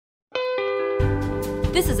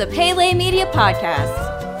This is a Pele Media podcast.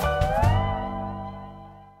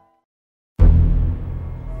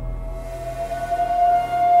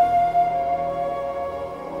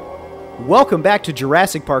 Welcome back to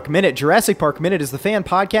Jurassic Park Minute. Jurassic Park Minute is the fan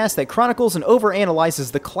podcast that chronicles and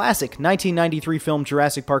overanalyzes the classic 1993 film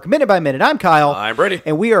Jurassic Park minute by minute. I'm Kyle. I'm Brady.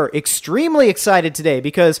 And we are extremely excited today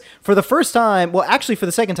because for the first time, well, actually for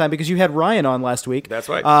the second time, because you had Ryan on last week. That's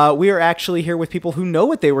right. We are actually here with people who know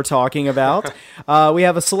what they were talking about. We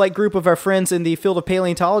have a select group of our friends in the field of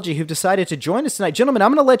paleontology who've decided to join us tonight. Gentlemen,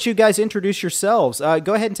 I'm going to let you guys introduce yourselves.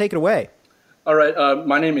 Go ahead and take it away. All right,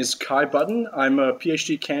 my name is Kai Button. I'm a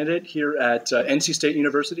PhD candidate here at NC State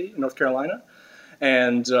University in North Carolina,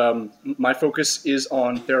 and my focus is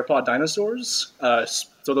on theropod dinosaurs.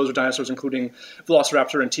 So those are dinosaurs including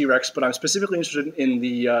Velociraptor and T-Rex, but I'm specifically interested in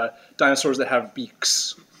the dinosaurs that have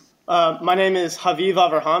beaks. My name is Haviv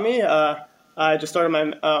Avrahami. I just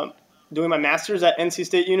started doing my master's at NC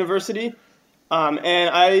State University,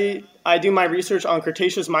 and I do my research on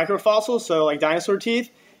Cretaceous microfossils, so like dinosaur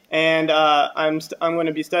teeth. And I'm going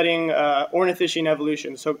to be studying ornithischian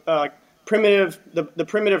evolution, so the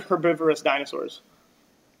primitive herbivorous dinosaurs.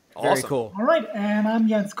 Awesome. Very cool. All right, and I'm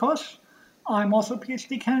Jens Kosch. I'm also a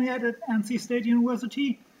PhD candidate at NC State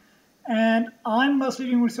University, and I'm mostly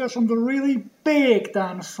doing research on the really big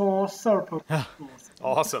dinosaurs, sauropods.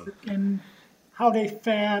 Awesome. And how they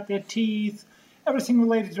fed, their teeth, everything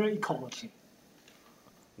related to ecology.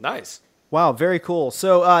 Nice. Wow, very cool.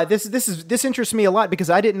 So this interests me a lot because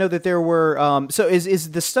I didn't know that there were. So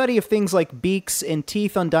is the study of things like beaks and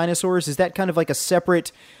teeth on dinosaurs, is that kind of like a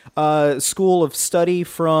separate school of study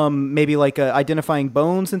from maybe like identifying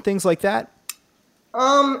bones and things like that?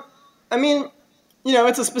 I mean,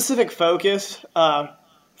 it's a specific focus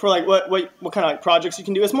for like what kind of like projects you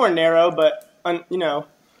can do. It's more narrow, but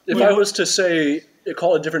If I was to say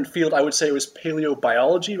call it a different field, I would say it was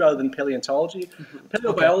paleobiology rather than paleontology.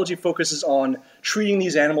 Paleobiology focuses on treating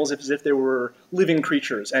these animals as if they were living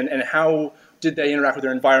creatures, and how did they interact with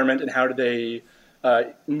their environment, and how did they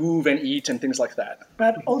move and eat and things like that.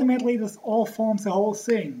 But ultimately, this all forms the whole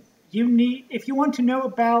thing. If you want to know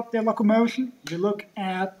about their locomotion, you look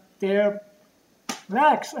at their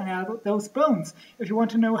legs and at those bones. If you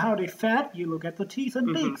want to know how they fed, you look at the teeth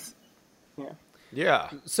and beaks. Yeah.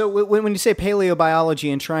 So when you say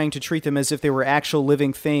paleobiology and trying to treat them as if they were actual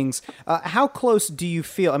living things, how close do you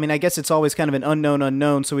feel? I mean, I guess it's always kind of an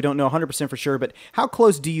unknown, so we don't know 100% for sure, but how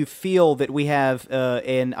close do you feel that we have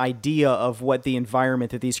an idea of what the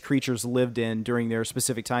environment that these creatures lived in during their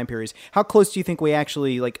specific time periods? How close do you think we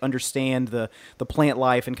actually understand the plant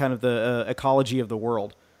life and kind of the ecology of the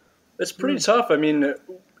world? It's pretty tough. I mean,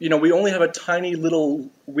 we only have a tiny little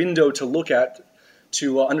window to look at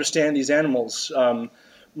to understand these animals.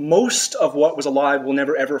 Most of what was alive will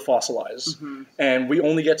never ever fossilize, and we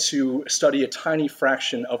only get to study a tiny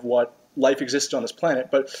fraction of what life existed on this planet.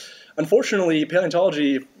 But unfortunately,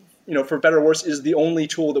 paleontology, for better or worse, is the only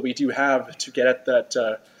tool that we do have to get at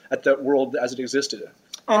that world as it existed.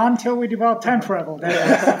 Until we develop time travel.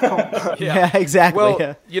 Yeah, exactly.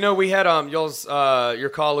 Well, we had your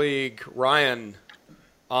colleague Ryan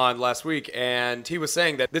on last week, and he was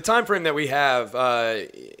saying that the time frame that we have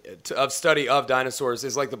of study of dinosaurs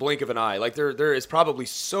is like the blink of an eye. Like there is probably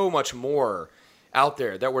so much more out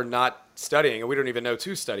there that we're not studying, and we don't even know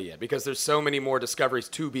to study yet because there's so many more discoveries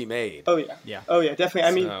to be made. Oh yeah. Oh yeah, definitely.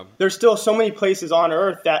 I mean, there's still so many places on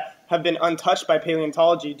Earth that have been untouched by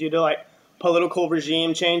paleontology due to political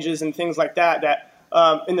regime changes and things like that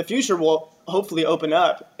in the future will hopefully open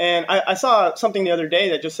up. And I saw something the other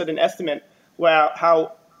day that just said an estimate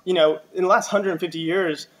how in the last 150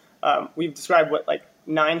 years, we've described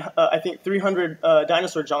 300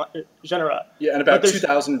 dinosaur genera. Yeah, and about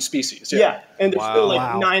 2,000 species. Yeah, and there's still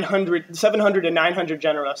 700 to 900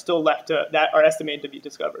 genera still left that are estimated to be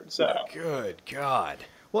discovered. So Good God.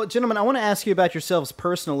 Well, gentlemen, I want to ask you about yourselves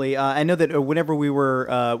personally. I know that whenever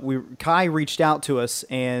Kai reached out to us,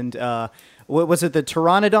 and what was it, the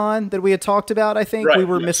Pteranodon that we had talked about? I think right, we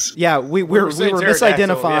were yes. we were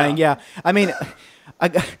misidentifying. Yeah, I mean. I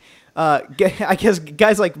guess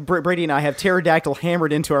guys like Brady and I have pterodactyl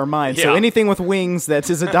hammered into our minds. Yeah. So anything with wings that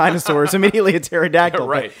is a dinosaur is immediately a pterodactyl.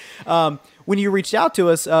 Right. But, when you reached out to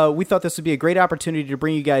us, we thought this would be a great opportunity to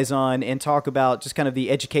bring you guys on and talk about just kind of the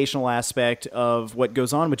educational aspect of what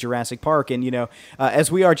goes on with Jurassic Park. And,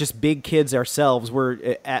 as we are just big kids ourselves,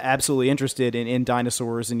 we're absolutely interested in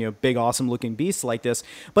dinosaurs and, big, awesome-looking beasts like this.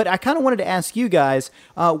 But I kind of wanted to ask you guys,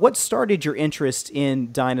 what started your interest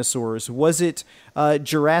in dinosaurs? Was it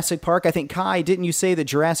Jurassic Park? I think, Kai, didn't you say that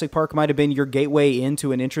Jurassic Park might have been your gateway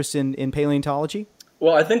into an interest in paleontology?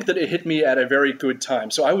 Well, I think that it hit me at a very good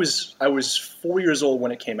time. So I was 4 years old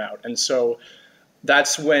when it came out, and so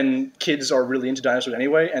that's when kids are really into dinosaurs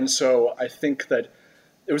anyway. And so I think that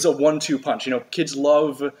it was a 1-2 punch. Kids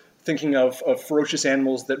love thinking of ferocious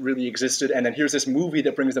animals that really existed, and then here's this movie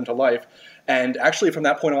that brings them to life. And actually, from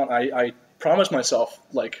that point on, I promised myself,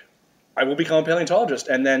 like, I will become a paleontologist,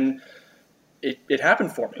 and then it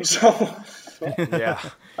happened for me. So Yeah.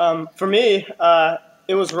 For me,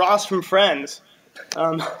 it was Ross from Friends.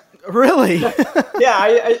 Really?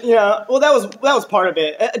 Yeah, well, that was part of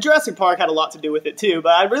it. Jurassic Park had a lot to do with it too,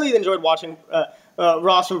 but I really enjoyed watching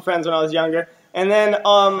Ross from Friends when I was younger. And then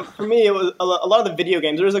for me, it was a lot of the video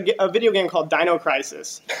games. There was a video game called Dino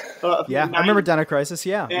Crisis. Yeah, I remember Dino Crisis,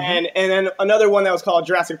 yeah. And then another one that was called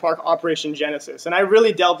Jurassic Park Operation Genesis. And I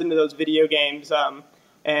really delved into those video games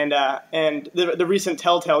and the recent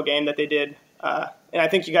Telltale game that they did. And I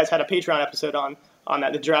think you guys had a Patreon episode on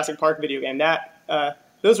that, the Jurassic Park video game.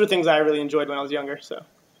 Those were things I really enjoyed when I was younger. So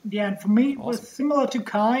Yeah, and for me, it was similar to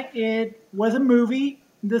Kai. It was a movie.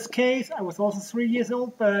 In this case, I was also 3 years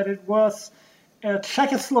old, but it was a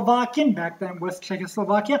Czechoslovakian, back then was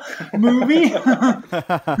Czechoslovakia, movie.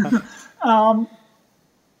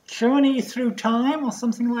 Journey Through Time or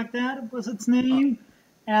something like that was its name.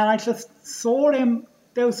 And I just saw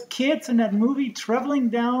those kids in that movie traveling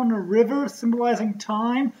down a river symbolizing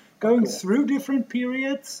time, going through different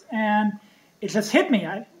periods, and it just hit me.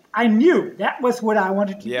 I knew that was what I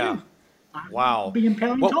wanted to do. Wow. Being a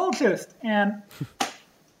paleontologist, and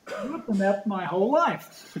I've done that my whole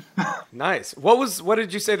life. Nice. What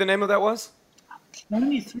did you say the name of that was?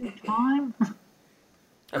 Journey Through Time.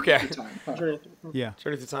 Okay. Yeah.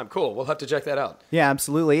 Journey Through Time. Cool. We'll have to check that out. Yeah,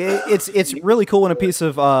 absolutely. It's really cool when a piece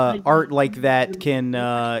of art like that can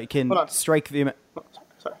strike the.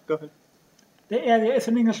 sorry, go ahead. There is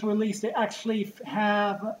an English release. They actually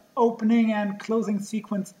have opening and closing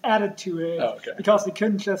sequence added to it because they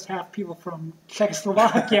couldn't just have people from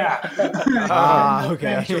Czechoslovakia.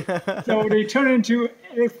 Okay. So they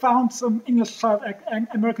they found some English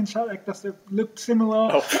American child actors that looked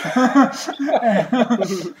similar.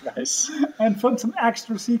 Nice. And from some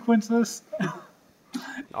extra sequences.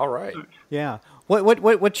 All right. Yeah.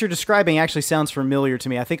 What you're describing actually sounds familiar to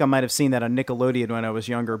me. I think I might have seen that on Nickelodeon when I was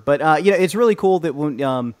younger. But it's really cool that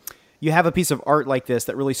when you have a piece of art like this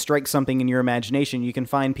that really strikes something in your imagination, you can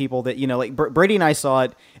find people that like Brady and I saw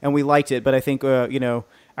it and we liked it. But I think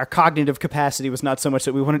our cognitive capacity was not so much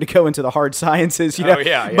that we wanted to go into the hard sciences, Oh,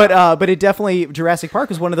 yeah. But it definitely, Jurassic Park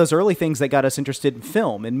was one of those early things that got us interested in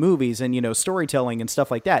film and movies and, storytelling and stuff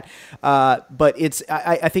like that. But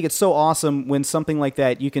I think it's so awesome when something like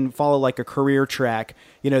that, you can follow like a career track,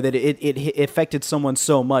 that it affected someone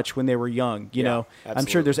so much when they were young, know. I'm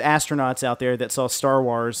sure there's astronauts out there that saw Star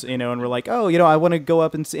Wars, and were like, oh, I want to go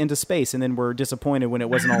up into space, and then were disappointed when it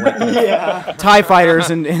wasn't all like TIE fighters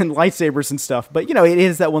and lightsabers and stuff. But, it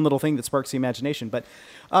is that one little thing that sparks the imagination. But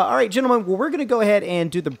all right, gentlemen, well, we're going to go ahead and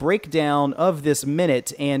do the breakdown of this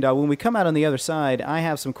minute, and when we come out on the other side, I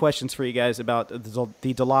have some questions for you guys about the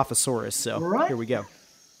Dilophosaurus. So Here we go.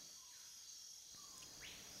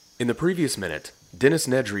 In the previous minute, Dennis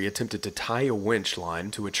Nedry attempted to tie a winch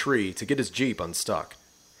line to a tree to get his Jeep unstuck.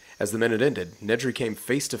 As the minute ended, Nedry came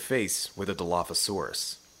face to face with a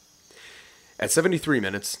Dilophosaurus. At 73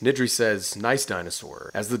 minutes, Nedry says, "Nice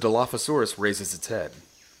dinosaur," as the Dilophosaurus raises its head.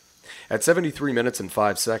 At 73 minutes and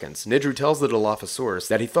 5 seconds, Nedry tells the Dilophosaurus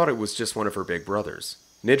that he thought it was just one of her big brothers.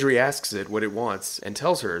 Nedry asks it what it wants and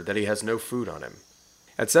tells her that he has no food on him.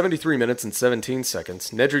 At 73 minutes and 17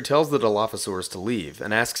 seconds, Nedry tells the Dilophosaurus to leave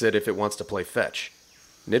and asks it if it wants to play fetch.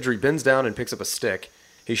 Nedry bends down and picks up a stick.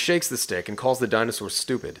 He shakes the stick and calls the dinosaur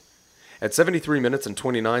stupid. At 73 minutes and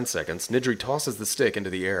 29 seconds, Nedry tosses the stick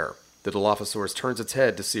into the air. The Dilophosaurus turns its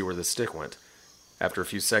head to see where the stick went. After a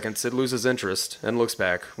few seconds, it loses interest and looks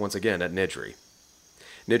back once again at Nedry.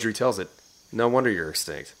 Nedry tells it, "No wonder you're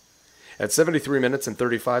extinct." At 73 minutes and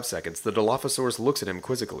 35 seconds, the Dilophosaurus looks at him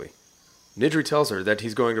quizzically. Nedry tells her that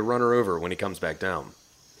he's going to run her over when he comes back down.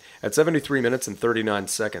 At 73 minutes and 39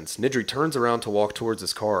 seconds, Nedry turns around to walk towards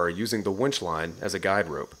his car using the winch line as a guide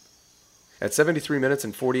rope. At 73 minutes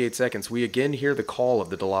and 48 seconds, we again hear the call of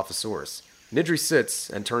the Dilophosaurus. Nedry sits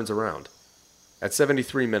and turns around. At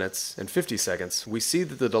 73 minutes and 50 seconds, we see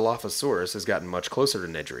that the Dilophosaurus has gotten much closer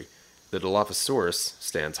to Nedry. The Dilophosaurus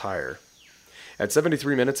stands higher. At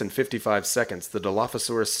 73 minutes and 55 seconds, the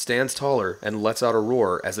Dilophosaurus stands taller and lets out a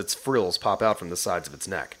roar as its frills pop out from the sides of its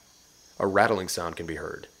neck. A rattling sound can be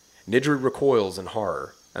heard. Nedry recoils in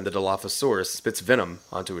horror, and the Dilophosaurus spits venom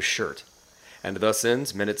onto his shirt. And thus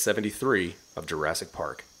ends minute 73 of Jurassic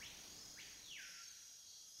Park.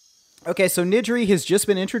 Okay, so Nidri has just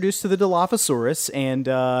been introduced to the Dilophosaurus, and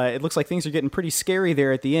it looks like things are getting pretty scary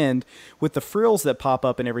there at the end with the frills that pop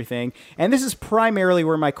up and everything. And this is primarily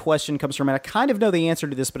where my question comes from, and I kind of know the answer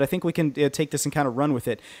to this, but I think we can take this and kind of run with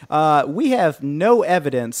it. We have no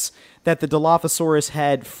evidence that the Dilophosaurus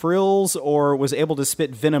had frills or was able to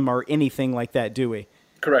spit venom or anything like that, do we?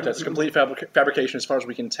 Correct. It's a complete fabrication as far as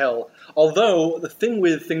we can tell. Although, the thing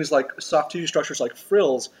with things like soft tissue structures like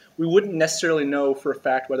frills, we wouldn't necessarily know for a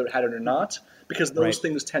fact whether it had it or not, because those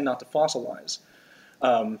things tend not to fossilize.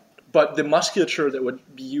 But the musculature that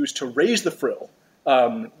would be used to raise the frill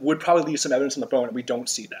would probably leave some evidence in the bone, and we don't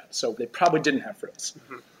see that. So they probably didn't have frills.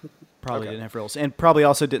 Probably didn't have frills. And probably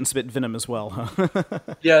also didn't spit venom as well, huh?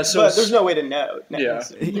 Yeah, so but there's no way to know. Yeah.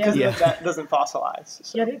 Because that doesn't fossilize.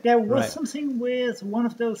 So. Yeah, there was something with one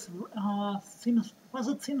of those, was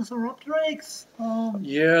it Sinosauropteryx?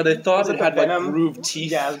 Yeah, they thought it had venom? like grooved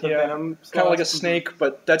teeth. Yeah, the venom. Kind of like a snake,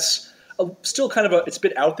 but that's still kind of it's a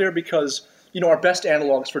bit out there because, our best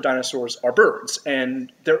analogs for dinosaurs are birds,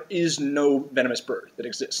 and there is no venomous bird that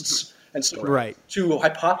exists. And so to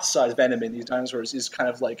hypothesize venom in these dinosaurs is kind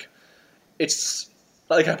of like, it's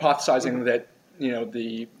like hypothesizing that,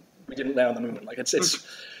 we didn't land on the moon. Like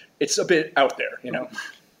it's a bit out there,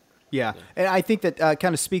 Yeah, and I think that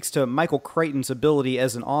kind of speaks to Michael Crichton's ability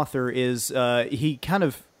as an author is he kind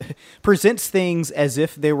of presents things as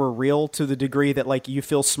if they were real to the degree that like you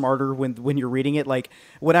feel smarter when you're reading it. Like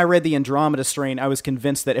when I read the Andromeda Strain, I was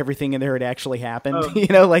convinced that everything in there had actually happened.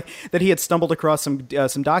 Like that he had stumbled across some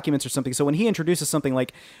documents or something. So when he introduces something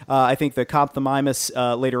like I think the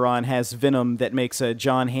Cophthalmimus later on has venom that makes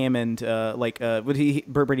John Hammond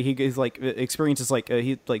he's like experiences like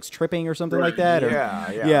he likes tripping or something like that.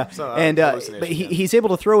 Yeah. So, and but he's able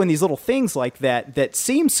to throw in these little things like that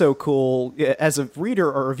seem so cool as a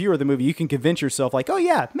reader or a viewer of the movie. You can convince yourself like, oh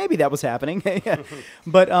yeah, maybe that was happening.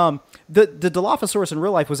 But the Dilophosaurus in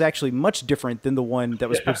real life was actually much different than the one that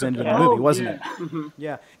was presented in the movie, wasn't it?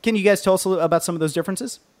 Yeah. Can you guys tell us about some of those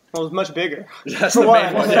differences? Well, it was much bigger. That's the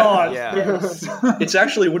main one. Yeah. It's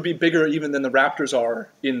actually would be bigger even than the raptors are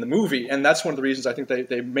in the movie, and that's one of the reasons I think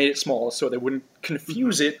they made it small so they wouldn't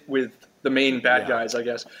confuse it with the main bad guys, I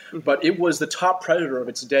guess. But it was the top predator of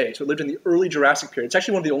its day. So it lived in the early Jurassic period. It's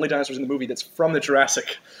actually one of the only dinosaurs in the movie that's from the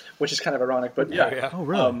Jurassic, which is kind of ironic. But Oh,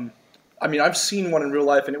 really? I mean, I've seen one in real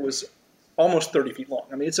life, and it was almost 30 feet long.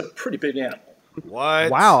 I mean, it's a pretty big animal.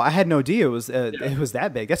 What? Wow, I had no idea it was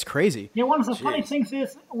that big. That's crazy. Yeah, one of the funny things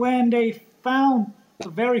is when they found the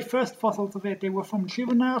very first fossils of it, they were from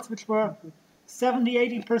juveniles, which were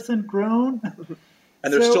 70-80% grown.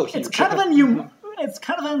 And they're still huge. It's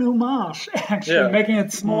kind of an homage, actually, making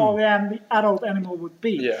it smaller than the adult animal would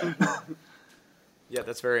be. Yeah. Yeah,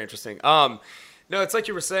 that's very interesting. No, it's like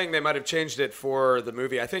you were saying, they might have changed it for the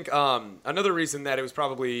movie. I think another reason that it was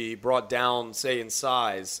probably brought down, say, in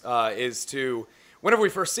size, is to, whenever we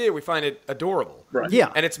first see it, we find it adorable. Right.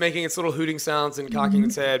 Yeah. And it's making its little hooting sounds and cocking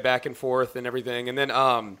its head back and forth and everything. And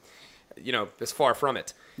then, it's far from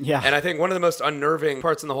it. Yeah. And I think one of the most unnerving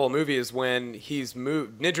parts in the whole movie is when he's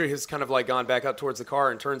moved. Nidri has kind of like gone back up towards the car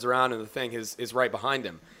and turns around, and the thing is right behind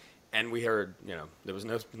him. And we heard, there was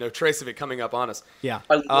no trace of it coming up on us. Yeah.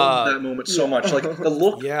 I love that moment so much. Like the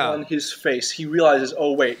look on his face, he realizes,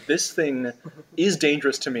 oh wait, this thing is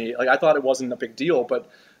dangerous to me. Like I thought it wasn't a big deal, but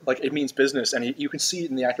like it means business, and you can see it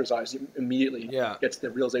in the actor's eyes. He immediately gets the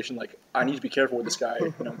realization, like I need to be careful with this guy.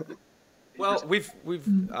 Well, we've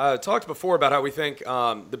talked before about how we think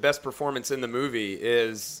the best performance in the movie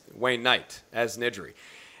is Wayne Knight as Nidri,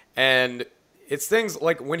 and it's things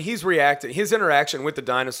like when he's reacting, his interaction with the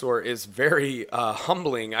dinosaur is very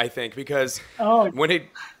humbling, I think, because when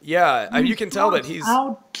you can tell that he's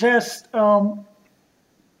out just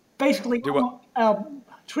basically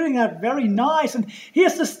treating that very nice, and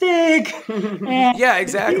here's the stick. And yeah,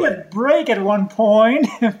 exactly. He would break at one point.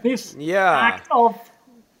 This act of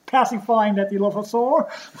pacifying that Dilophosaur.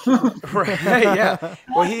 Right. Yeah.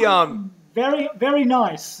 Well, he very, very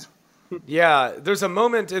nice. Yeah, there's a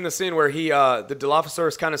moment in the scene where the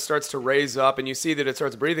Dilophosaurus kind of starts to raise up, and you see that it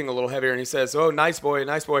starts breathing a little heavier, and he says, "Oh, nice boy,"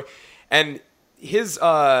 and his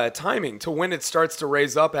timing to when it starts to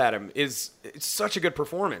raise up at him it's such a good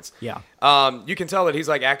performance. Yeah. You can tell that he's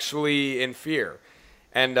like actually in fear,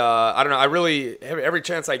 and I don't know. I really every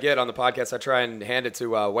chance I get on the podcast, I try and hand it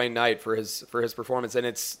to Wayne Knight for his performance, and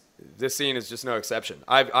it's this scene is just no exception.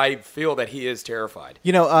 I feel that he is terrified.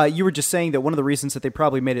 You know, you were just saying that one of the reasons that they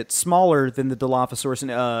probably made it smaller than the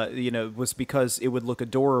Dilophosaurus, was because it would look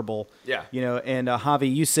adorable. Yeah. You know, and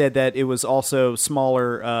Javi, you said that it was also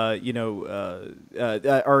smaller, or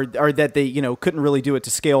that they, couldn't really do it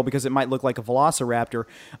to scale because it might look like a velociraptor.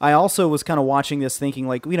 I also was kind of watching this thinking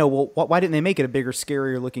like, why didn't they make it a bigger,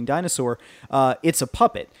 scarier looking dinosaur? It's a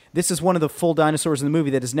puppet. This is one of the full dinosaurs in the movie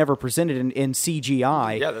that is never presented in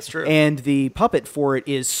CGI. Yeah, that's true. And the puppet for it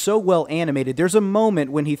is so well animated. There's a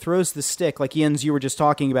moment when he throws the stick, like Jens, you were just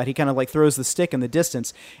talking about. He kind of like throws the stick in the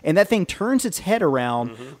distance, and that thing turns its head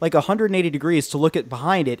around like 180 degrees to look at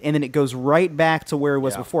behind it, and then it goes right back to where it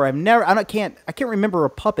was before. I can't remember a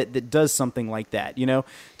puppet that does something like that, to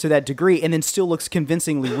that degree, and then still looks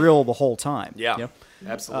convincingly real the whole time. Yeah,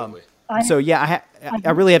 absolutely.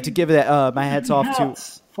 I really have to give that my hats off to.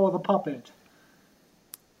 For the puppet.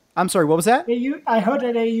 I'm sorry, what was that? I heard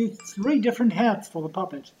that they used 3 different heads for the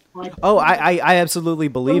puppet. Like, I absolutely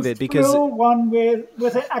believe it because frill, one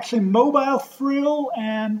with an actually mobile frill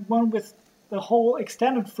and one with the whole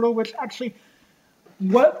extended frill, which actually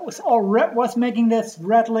was making this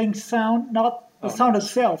rattling sound, not the sound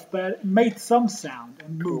itself, but it made some sound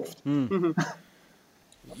and moved.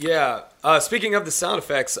 Yeah. Speaking of the sound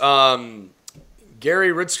effects, Gary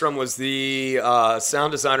Rydstrom was the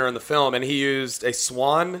sound designer in the film, and he used a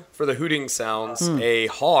swan for the hooting sounds, a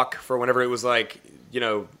hawk for whenever it was like,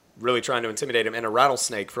 really trying to intimidate him, and a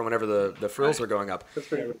rattlesnake for whenever the frills were going up.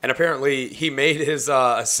 And apparently he made his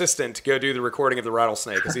assistant go do the recording of the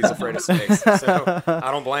rattlesnake because he's afraid of snakes. So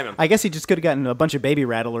I don't blame him. I guess he just could have gotten a bunch of baby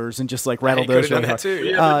rattlers and just like rattled He those. could have done that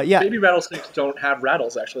too. Yeah, baby rattlesnakes don't have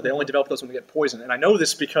rattles, actually. They only develop those when they get poisoned. And I know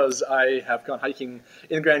this because I have gone hiking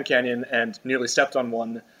in the Grand Canyon and nearly stepped on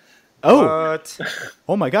one. What?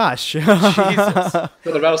 Oh my gosh. Jesus. So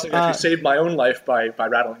the rattlesnake actually saved my own life by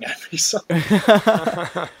rattling at me. So.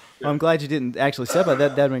 I'm glad you didn't actually step on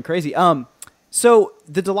that. That would have been crazy. So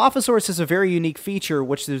the Dilophosaurus has a very unique feature,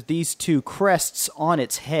 which there's these 2 crests on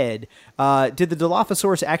its head. Did the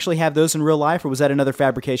Dilophosaurus actually have those in real life, or was that another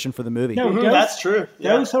fabrication for the movie? No, That's true.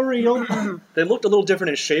 Yeah. Those are real. They looked a little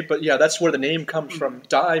different in shape, but yeah, that's where the name comes from.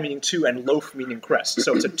 Di meaning 2 and loaf meaning crest.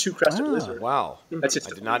 So it's a 2-crested lizard. Wow. That's its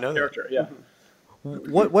I did not know that. character, yeah.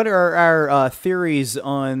 What are our theories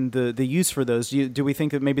on the use for those? Do we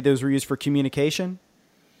think that maybe those were used for communication?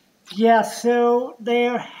 Yeah, so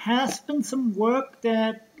there has been some work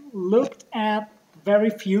that looked at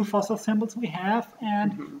very few fossil samples we have,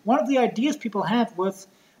 and one of the ideas people had was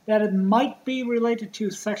that it might be related to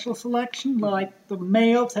sexual selection, like the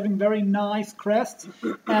males having very nice crests,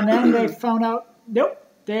 and then they found out, nope,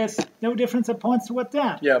 there's no difference that points toward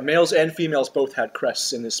that. Yeah, males and females both had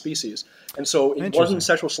crests in this species. And so it wasn't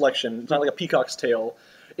sexual selection. It's not like a peacock's tail.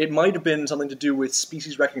 It might have been something to do with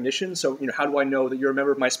species recognition. So, how do I know that you're a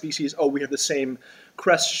member of my species? Oh, we have the same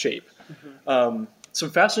crest shape. Some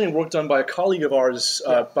fascinating work done by a colleague of ours,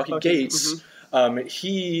 Bucky Gates.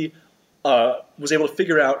 He was able to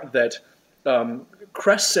figure out that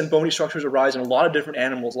crests and bony structures arise in a lot of different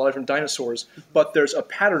animals, a lot of different dinosaurs, but there's a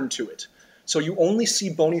pattern to it. So you only see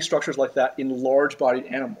bony structures like that in large-bodied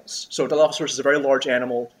animals. So Dilophosaurus is a very large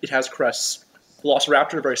animal. It has crests.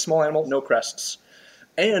 Velociraptor, a very small animal, no crests.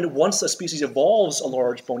 And once a species evolves a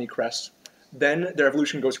large bony crest, then their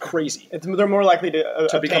evolution goes crazy. They're more likely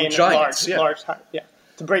to become giants.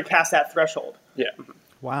 To break past that threshold. Yeah.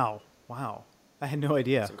 Wow. I had no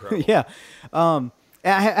idea. That's incredible. Yeah.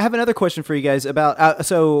 I have another question for you guys about,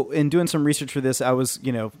 so in doing some research for this, I was,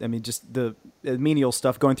 just the menial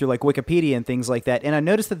stuff, going through like Wikipedia and things like that. And I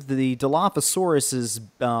noticed that the Dilophosaurus's,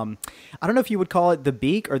 I don't know if you would call it the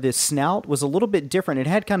beak or the snout, was a little bit different. It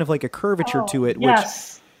had kind of like a curvature to it.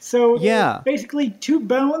 Yes. So yeah. Basically 2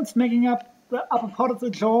 bones making up the upper part of the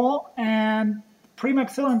jaw and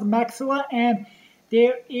premaxilla and the maxilla. And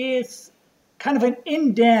there is kind of an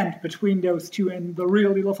indent between those 2 in the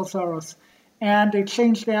real Dilophosaurus. And they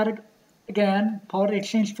changed that again. Part they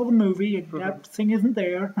changed for the movie. That thing isn't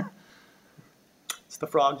there. It's the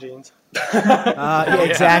frog genes. Yeah,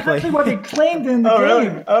 exactly. That's what they claimed in the game.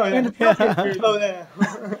 Really? Oh, yeah. In the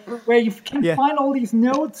where you can find all these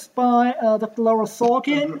notes by Dr. Laura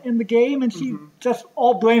Sorkin in the game, and she just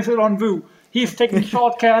all blames it on Vu. He's taking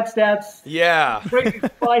shortcuts. That's crazy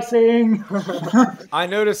splicing. I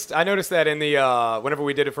noticed that in the whenever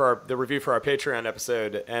we did it for the review for our Patreon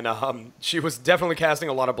episode, and she was definitely casting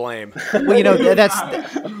a lot of blame. Well,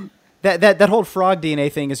 that whole frog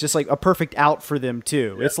DNA thing is just like a perfect out for them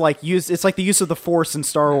too. Yeah. It's like the use of the Force in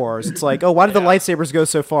Star Wars. It's like, oh, why did the lightsabers go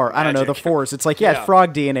so far? I don't know, the Force. It's like,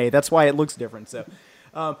 frog DNA. That's why it looks different. So.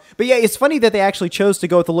 But yeah, it's funny that they actually chose to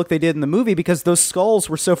go with the look they did in the movie because those skulls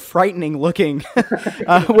were so frightening looking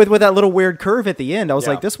with that little weird curve at the end. I was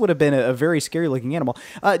like, this would have been a very scary looking animal.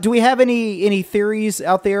 Do we have any theories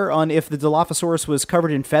out there on if the Dilophosaurus was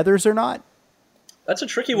covered in feathers or not? That's a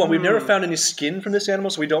tricky one. We've never found any skin from this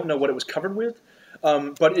animal, so we don't know what it was covered with.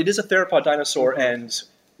 But it is a theropod dinosaur, and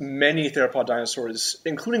many theropod dinosaurs,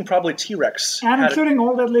 including probably T-Rex. And including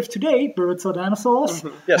all that live today, birds or dinosaurs.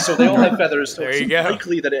 Yeah, so they all have feathers. So There it's you go.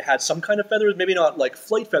 likely that it had some kind of feathers, maybe not like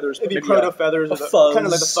flight feathers, but Maybe maybe proto feathers, a or fuzz. kind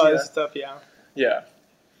of like the fuzz stuff. Yeah. Yeah.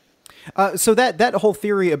 So that whole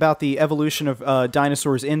theory about the evolution of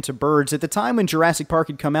dinosaurs into birds, at the time when Jurassic Park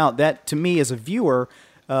had come out, that to me as a viewer,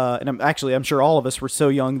 and I'm sure all of us were so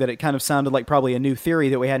young that it kind of sounded like probably a new theory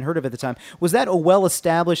that we hadn't heard of at the time. Was that a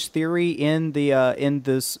well-established theory in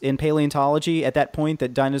paleontology at that point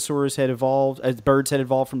that dinosaurs had evolved, birds had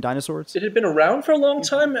evolved from dinosaurs? It had been around for a long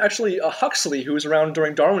time. Actually, Huxley, who was around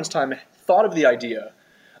during Darwin's time, thought of the idea,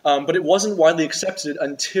 but it wasn't widely accepted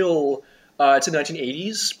until it's the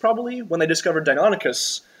 1980s, probably, when they discovered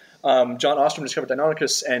Deinonychus. John Ostrom discovered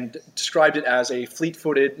Deinonychus and described it as a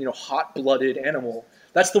fleet-footed, hot-blooded animal.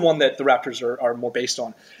 That's the one that the raptors are more based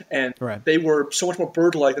on. And they were so much more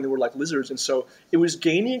bird-like than they were like lizards. And so it was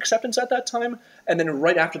gaining acceptance at that time. And then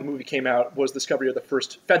right after the movie came out was the discovery of the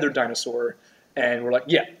first feathered dinosaur. And we're like,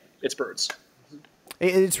 yeah, it's birds.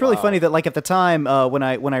 It's really funny that, like, at the time when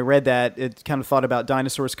I read that, it kind of thought about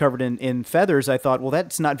dinosaurs covered in feathers. I thought, well,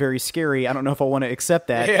 that's not very scary. I don't know if I want to accept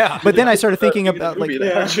that. Yeah. But then I started thinking about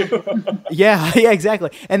yeah, exactly.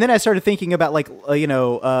 And then I started thinking about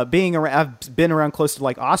being around. I've been around close to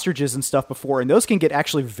like ostriches and stuff before, and those can get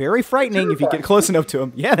actually very frightening if you get close enough to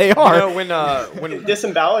them. Yeah, they are. When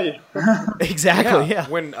Disembowel you. Exactly. Yeah.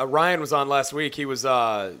 When Ryan was on last week, he was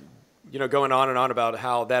going on and on about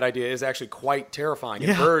how that idea is actually quite terrifying.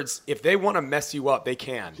 And birds, if they want to mess you up, they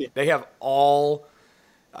can. Yeah. They have all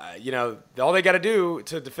they got to do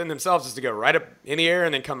to defend themselves is to go right up in the air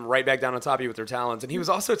and then come right back down on top of you with their talons. And he was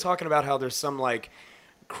also talking about how there's some like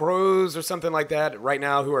crows or something like that right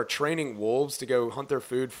now who are training wolves to go hunt their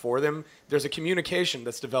food for them. There's a communication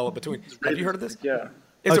that's developed between. Have you heard of this? Yeah.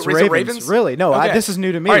 Is it ravens? Really? No, okay. this is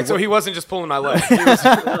new to me. All right, so he wasn't just pulling my leg. He was,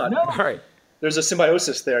 all right. There's a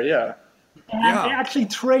symbiosis there, yeah. And they actually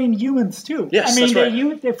train humans too. Yes, I mean,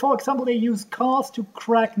 that's right. for example, they use cars to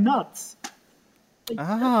crack nuts.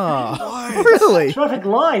 Really? Traffic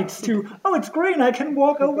lights to, it's green, I can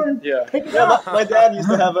walk over and pick it up. My dad used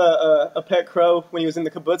to have a pet crow when he was in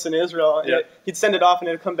the kibbutz in Israel. And he'd send it off and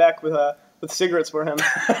it'd come back with cigarettes for him.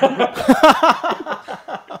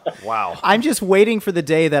 Wow. I'm just waiting for the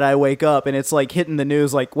day that I wake up and it's like hitting the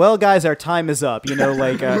news like, well, guys, our time is up.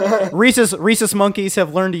 Rhesus monkeys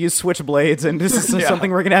have learned to use switchblades and this is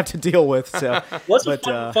something we're going to have to deal with. So, what's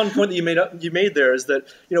a fun point that you made there is that,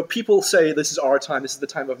 people say this is our time, this is the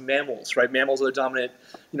time of mammals, right? Mammals are the dominant,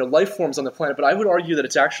 life forms on the planet, but I would argue that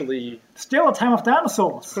it's actually... still a time of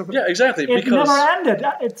dinosaurs. Yeah, exactly. It never ended.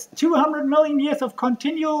 It's 200 million years of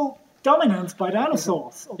continual dominance by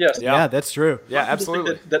dinosaurs. Yes. Yeah, that's true. Yeah,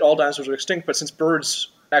 absolutely. That all dinosaurs are extinct, but since birds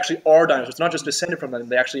actually are dinosaurs, not just descended from them,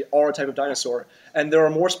 they actually are a type of dinosaur. And there are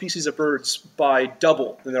more species of birds by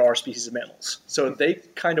double than there are species of mammals. So they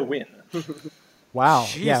kind of win. Wow.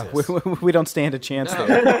 Jesus. Yeah, we don't stand a chance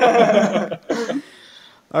there.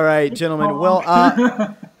 All right, gentlemen. Well,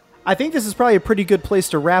 I think this is probably a pretty good place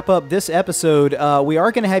to wrap up this episode. We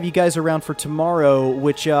are going to have you guys around for tomorrow,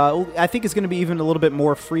 which I think is going to be even a little bit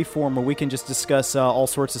more freeform, where we can just discuss all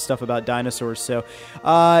sorts of stuff about dinosaurs. So,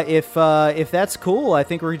 if that's cool, I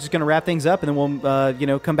think we're just going to wrap things up, and then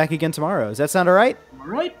we'll come back again tomorrow. Does that sound all right? All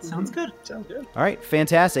right, sounds good. Sounds good. All right,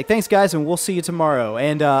 fantastic. Thanks, guys, and we'll see you tomorrow.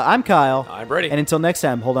 And I'm Kyle. I'm Brady. And until next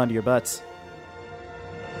time, hold on to your butts.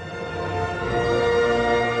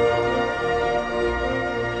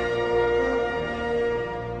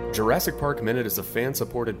 Jurassic Park Minute is a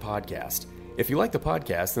fan-supported podcast. If you like the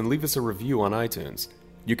podcast, then leave us a review on iTunes.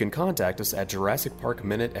 You can contact us at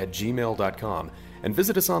JurassicParkMinute@gmail.com and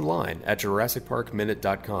visit us online at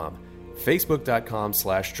JurassicParkMinute.com,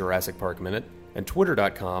 Facebook.com/JurassicParkMinute, and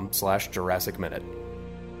Twitter.com/JurassicMinute.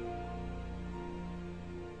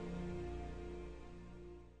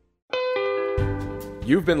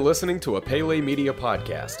 You've been listening to a Pele Media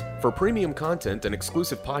podcast. For premium content and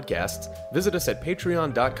exclusive podcasts, visit us at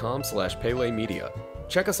patreon.com/PeleMedia.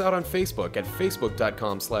 Check us out on Facebook at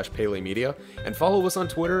facebook.com/PeleMedia and follow us on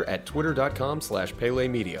Twitter at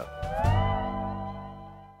twitter.com/PeleMedia.